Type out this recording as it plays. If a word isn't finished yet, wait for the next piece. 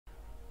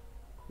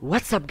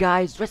What's up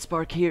guys,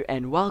 Redspark here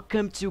and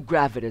welcome to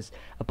Gravitas,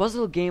 a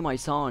puzzle game I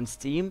saw on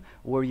Steam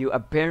where you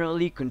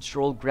apparently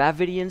control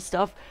gravity and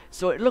stuff,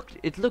 so it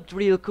looked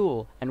real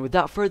cool, and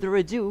without further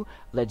ado,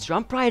 let's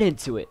jump right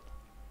into it.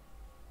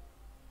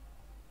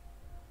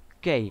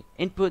 Okay,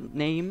 input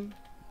name,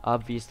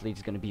 obviously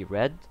it's gonna be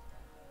red.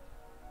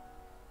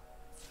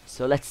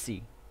 So let's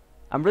see.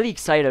 I'm really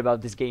excited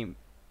about this game.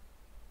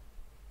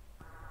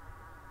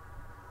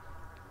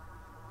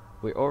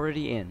 We're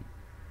already in.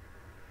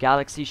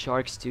 Galaxy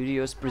Shark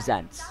Studios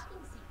presents.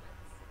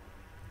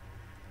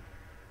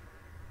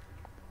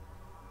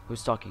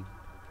 Who's talking?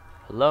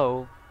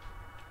 Hello?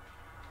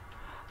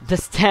 The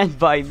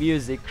standby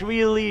music,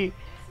 really?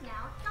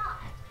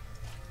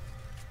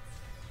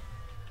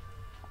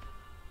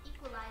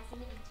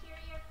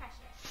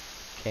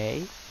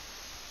 Okay.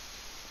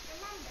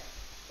 Remember,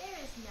 there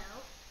is no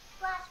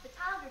flash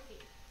photography,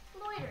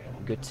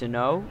 loitering, Good to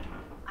know.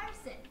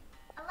 arson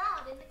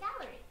allowed in the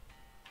gallery.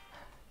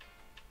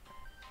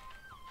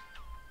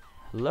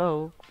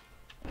 Hello?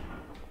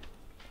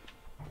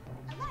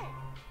 Alert!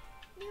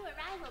 New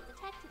arrival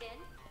detected in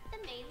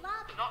the main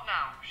lobby. Not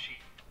now, she.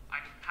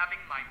 I'm having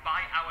my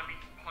bi-hourly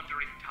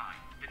pondering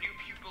time. The new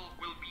pupil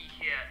will be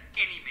here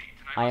any minute,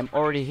 and I am must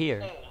already release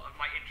here. all of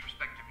my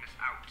introspectiveness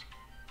out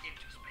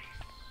into space.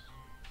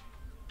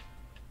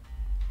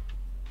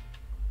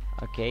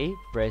 Okay,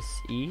 press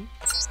E.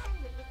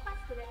 Attendant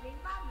requested at main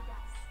lobby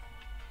desk.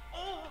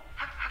 Oh,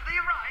 have they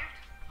arrived?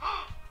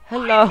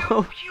 Hello. My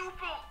new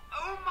pupil!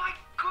 Oh my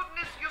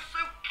goodness, you're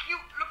so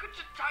cute! Look at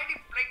your tiny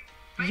plate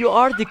face. You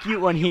are So the cute happy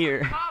one you here.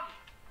 could come.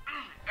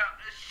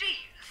 She,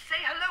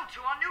 say hello to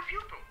our new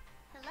pupil.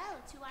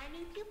 Hello to our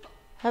new pupil.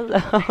 Hello.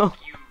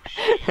 Thank you,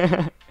 she.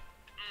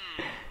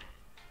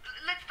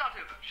 Let's start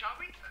over, shall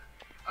we?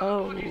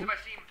 Oh. Apologies if I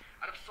seem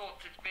out of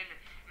sorts. It's been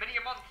many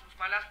a month since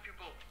my last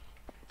pupil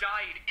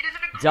died. It is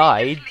an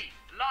Died? egregiously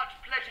large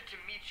pleasure to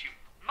meet you.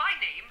 My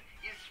name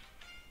is...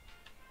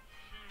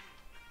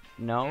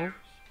 No?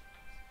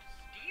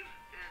 Steve?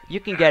 You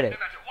can get it. No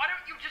matter. Why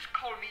don't you just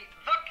call me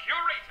the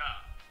Curator?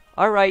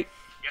 Alright.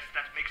 Yes,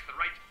 that makes the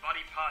right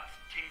body parts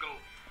tingle.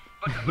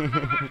 But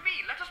enough about me.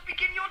 Let us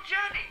begin your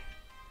journey.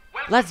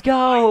 Welcome, Let's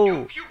my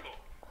new go. pupil,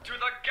 to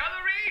the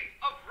Gallery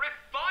of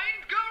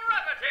Refined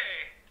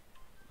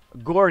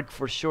Gravity. Gorg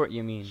for short,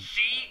 you mean.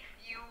 See,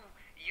 you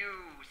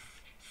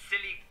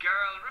silly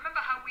girl.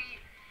 Remember how we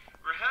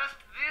rehearsed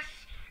this?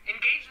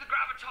 Engage the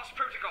Gravitas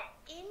protocol.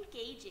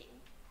 Engaging.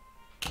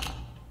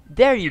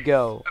 There you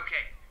go.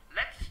 Okay,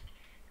 let's,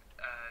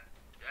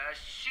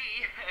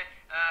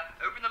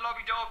 open the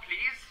lobby door,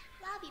 please.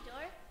 Lobby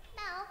door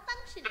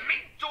malfunctioning. The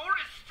main door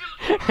is still...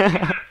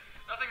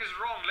 Nothing is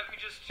wrong. Let me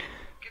just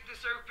get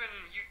this open.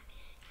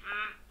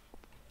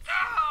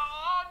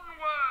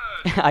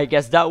 Onward! I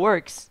guess that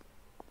works.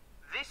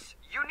 This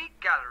unique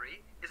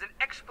gallery is an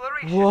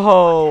exploration Whoa.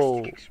 of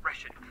artistic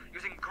expression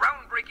using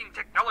groundbreaking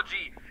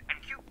technology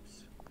and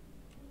cubes.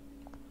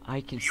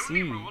 I can The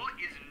see. only rule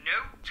is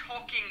no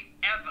talking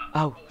ever. Oh,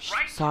 All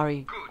right?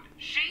 sorry. Good.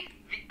 She,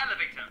 the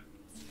elevator.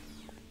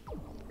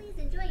 Please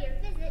enjoy your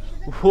visit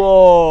to the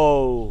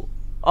Whoa.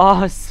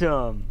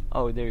 Awesome.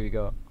 Oh, there you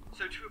go.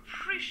 So to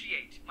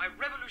appreciate my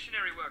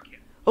revolutionary work here,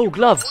 Oh, won't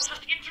gloves.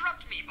 just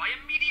interrupt me by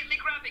immediately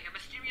grabbing a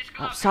mysterious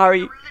glove. sorry.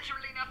 You know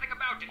literally nothing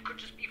about it. Could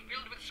just be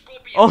filled with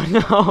scorpions. Oh,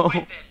 no.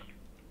 Right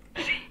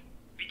then. She,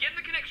 begin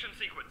the connection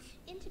sequence.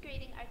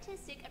 integrating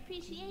artistic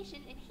appreciation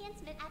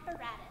enhancement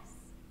apparatus.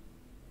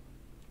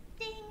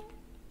 Ding!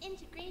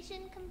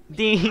 Integration complete.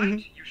 Ding.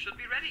 Right, you should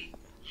be ready.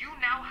 You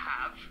now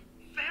have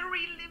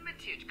very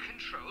limited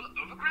control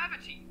over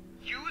gravity.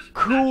 Use that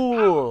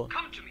Cool. power.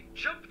 Come to me.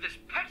 Jump this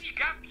petty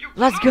gap. You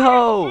Let's bloody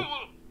go.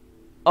 fool.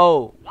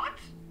 Oh, What?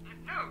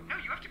 No,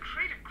 you have to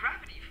create a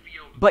gravity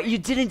field. but you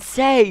didn't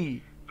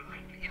say.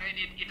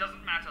 It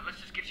doesn't matter.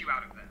 Let's just get you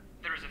out of there.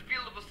 There is a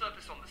fieldable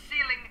surface on the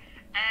ceiling,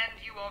 and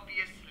you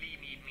obviously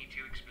need me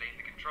to explain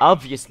the controls.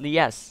 Obviously,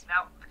 yes.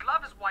 Now, the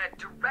glove is wired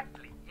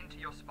directly into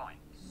your spine,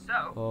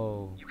 so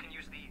Oh, you can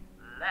use the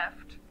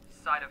left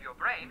side of your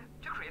brain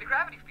to create a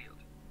gravity field.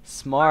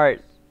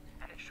 smart.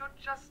 And it should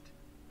just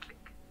click.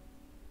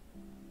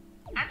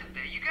 And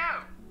there you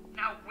go.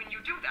 Now, when you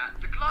do that,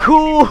 the glove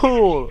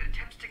Cool.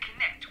 attempts to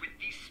connect with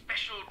these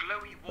special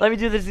glowy walls. Let me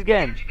do this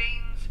again. Energy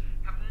veins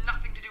have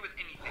nothing to do with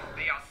anything.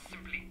 They are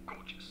simply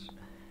gorgeous.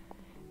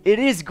 It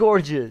is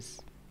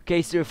gorgeous.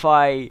 Okay, so if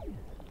I...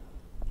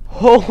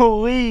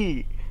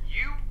 Holy.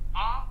 You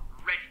are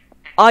ready.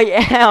 And I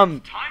am.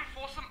 time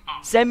for some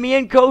art. Send me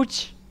in,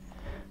 coach.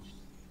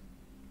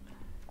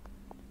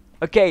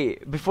 Okay,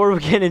 before we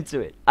get into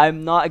it,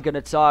 I'm not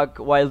gonna talk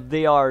while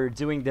they are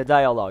doing the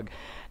dialogue.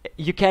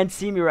 You can't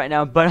see me right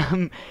now, but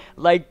I'm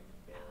like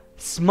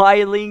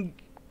smiling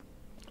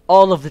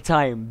all of the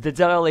time. The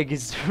dialogue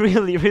is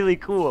really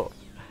cool.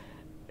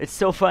 It's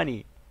so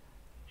funny.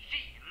 She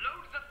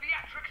loads the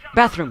theatrics up.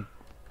 Bathroom.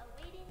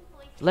 Awaiting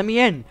voice. Let me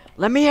in.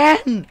 Let me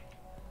in.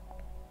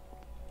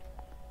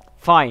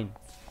 Fine.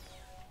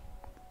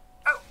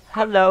 Oh,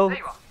 Hello. there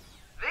you are.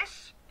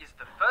 This is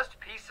the first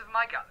piece of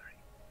my gallery.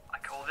 I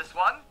call this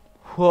one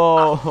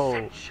Whoa.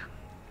 Ascension.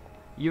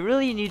 You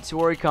really need to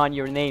work on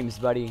your names,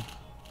 buddy.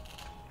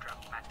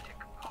 Dramatic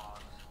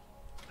pause.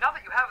 Now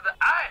that you have the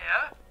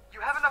Aya, you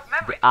have enough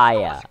memory The to Aya.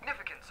 store the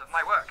significance of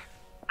my work.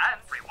 And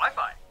free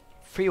Wi-Fi.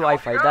 Free Now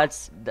off Wi-Fi, you go.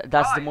 that's the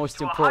Rise most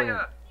to a important.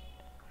 higher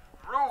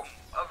room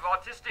of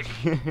artistic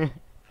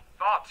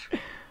thought.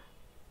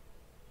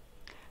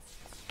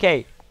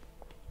 Okay,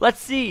 let's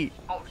see.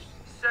 Oh,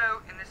 so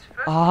in this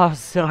first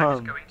Awesome.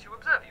 I'm just going to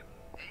observe you,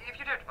 if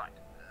you don't mind.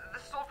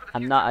 This is all for the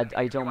I'm future, not.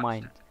 I you don't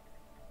mind. understand.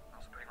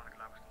 Also, putting on a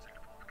glove is considered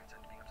a form of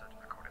consent to being observed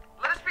and recorded.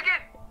 Let us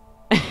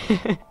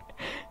begin!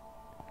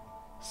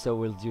 So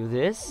we'll do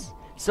this.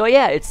 So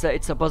yeah, it's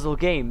a puzzle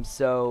game.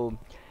 So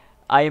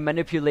I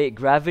manipulate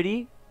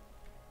gravity.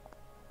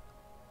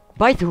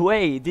 By the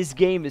way, this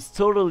game is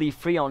totally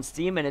free on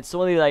Steam and it's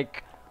only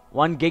like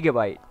 1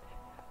 gigabyte.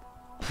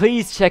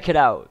 Please check it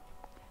out.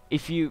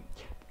 If you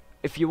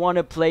want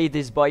to play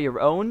this by your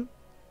own,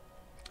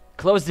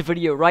 close the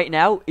video right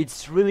now.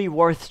 It's really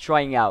worth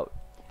trying out.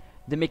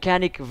 The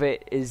mechanic of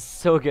it is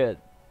so good.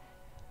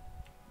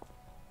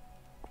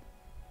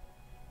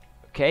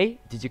 Okay,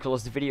 did you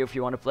close the video if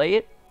you want to play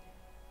it?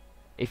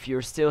 If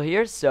you're still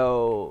here,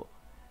 so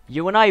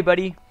you and I,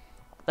 buddy,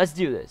 let's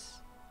do this.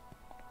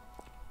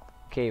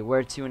 Okay,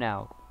 where to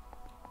now?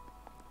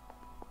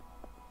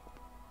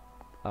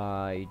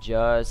 I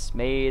just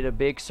made a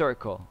big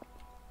circle.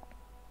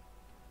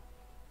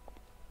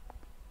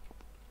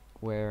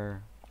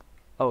 Where?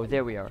 Oh,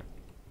 there we are.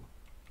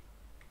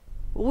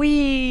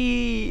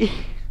 Whee!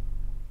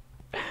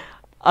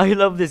 I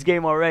love this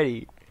game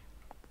already.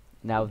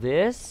 Now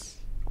this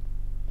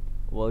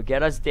will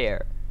get us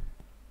there.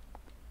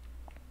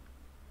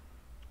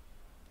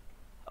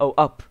 Oh,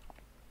 up.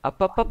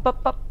 Up, up, up,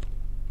 up, up.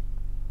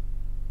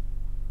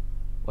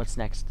 What's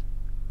next?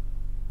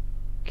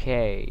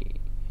 Okay.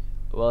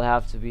 We'll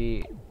have to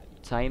be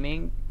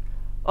timing.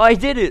 Oh, I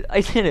did it!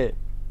 I did it!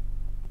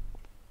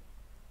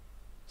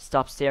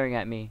 Stop staring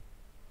at me.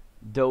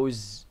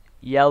 Those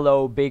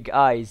yellow big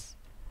eyes.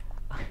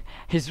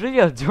 He's really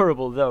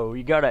adorable though,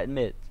 you gotta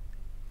admit.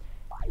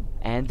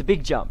 And the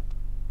big jump.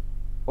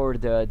 Or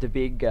the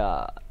big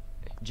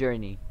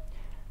journey.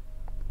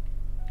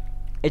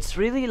 It's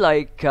really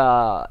like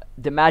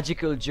the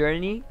magical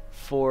journey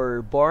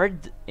for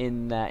Bard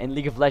in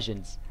League of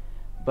Legends.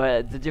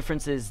 But the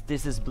difference is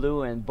this is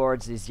blue and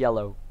Bard's is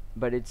yellow.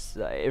 But it's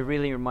it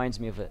really reminds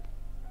me of it.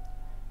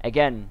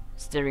 Again,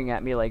 staring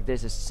at me like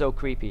this is so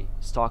creepy.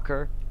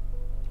 Stalker.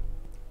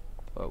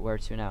 Where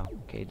to now?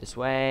 Okay, this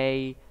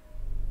way.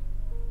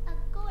 A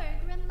Gorg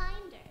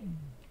reminder.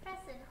 Press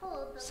and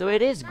hold the So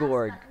it is mouse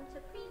Gorg. button to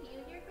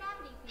preview your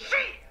gravity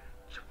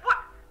field. What?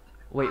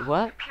 Wait,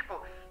 what? People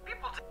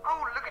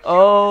oh, look at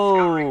Oh,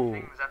 you discovering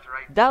things after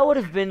I that would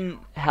have been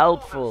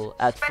helpful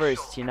at special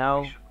first, you know.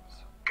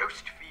 animations.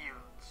 Ghost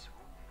fields.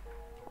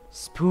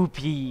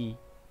 Spoopy.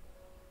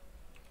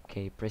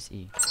 Okay, press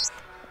E.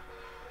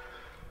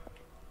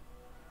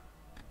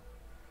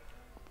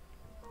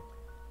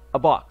 A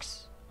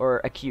box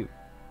or a cube.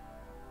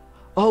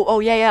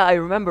 Oh, yeah, yeah. I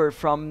remember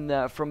from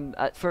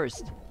at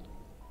first.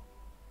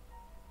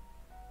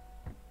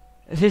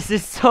 This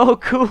is so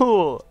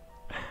cool.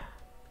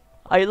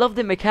 I love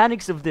the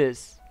mechanics of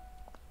this.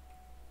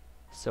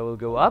 So we'll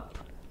go up.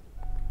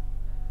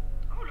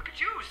 Oh, look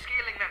at you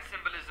scaling that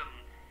symbolism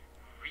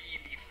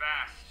really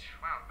fast.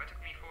 Wow, that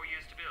took me 4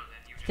 years to build,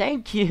 and you just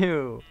Thank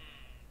you.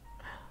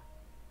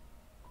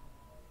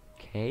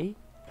 Okay.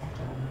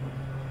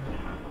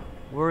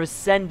 We're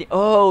ascending.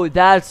 Oh,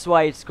 that's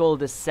why it's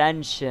called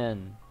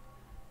Ascension.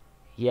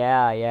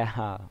 Yeah, yeah.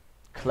 I will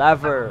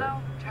Clever.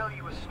 now tell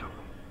you a story.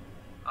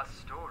 A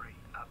story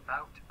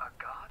about a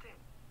garden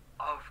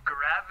of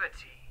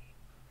gravity.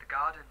 The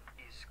garden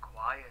is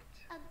quiet.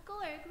 A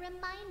Gorg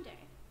reminder.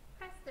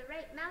 Press the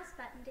right mouse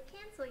button to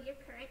cancel your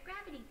current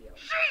gravity field.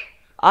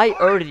 I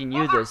already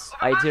knew this.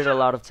 I did it a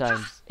lot of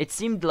times. It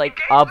seemed like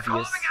Engage the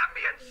obvious. calming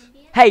ambience.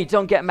 Ambient Hey,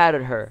 don't get mad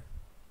at her.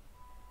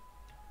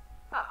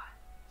 Ah,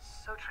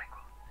 so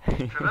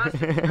tranquil. Traverse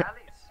its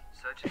alleys,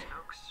 search its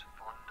nooks,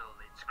 fondle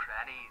its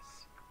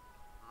crannies.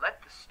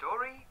 Let the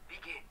story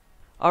begin.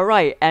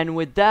 Alright, and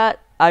with that,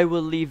 I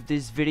will leave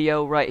this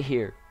video right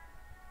here.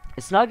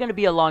 It's not gonna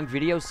be a long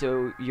video,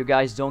 so you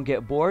guys don't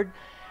get bored.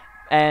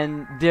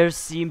 And there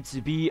seem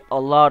to be a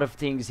lot of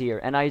things here.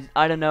 And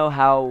I don't know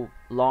how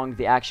long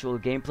the actual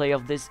gameplay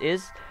of this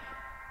is.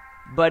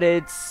 But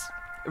it's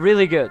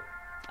really good.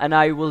 And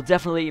I will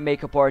definitely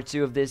make a part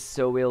 2 of this,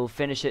 so we'll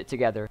finish it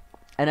together.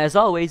 And as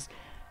always,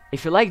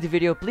 if you liked the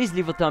video, please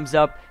leave a thumbs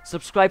up,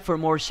 subscribe for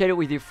more, share it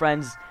with your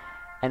friends,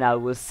 and I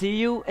will see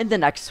you in the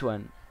next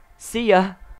one. See ya!